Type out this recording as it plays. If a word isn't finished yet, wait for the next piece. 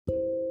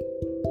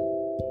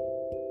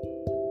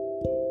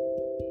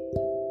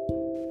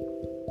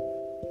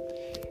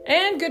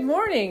And good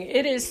morning.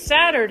 It is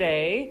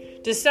Saturday,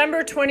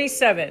 December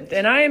 27th,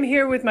 and I am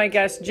here with my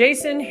guest,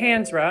 Jason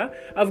Hansra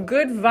of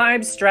Good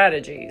Vibes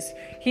Strategies.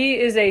 He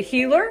is a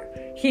healer,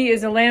 he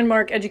is a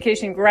landmark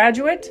education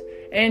graduate,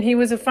 and he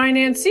was a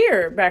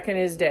financier back in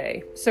his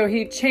day. So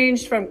he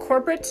changed from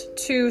corporate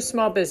to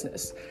small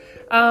business.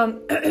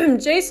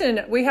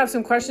 Jason, we have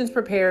some questions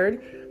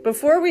prepared.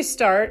 Before we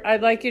start,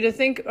 I'd like you to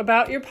think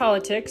about your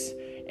politics,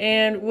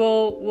 and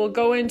we'll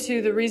go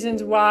into the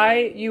reasons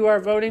why you are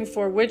voting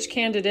for which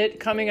candidate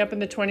coming up in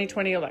the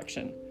 2020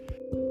 election.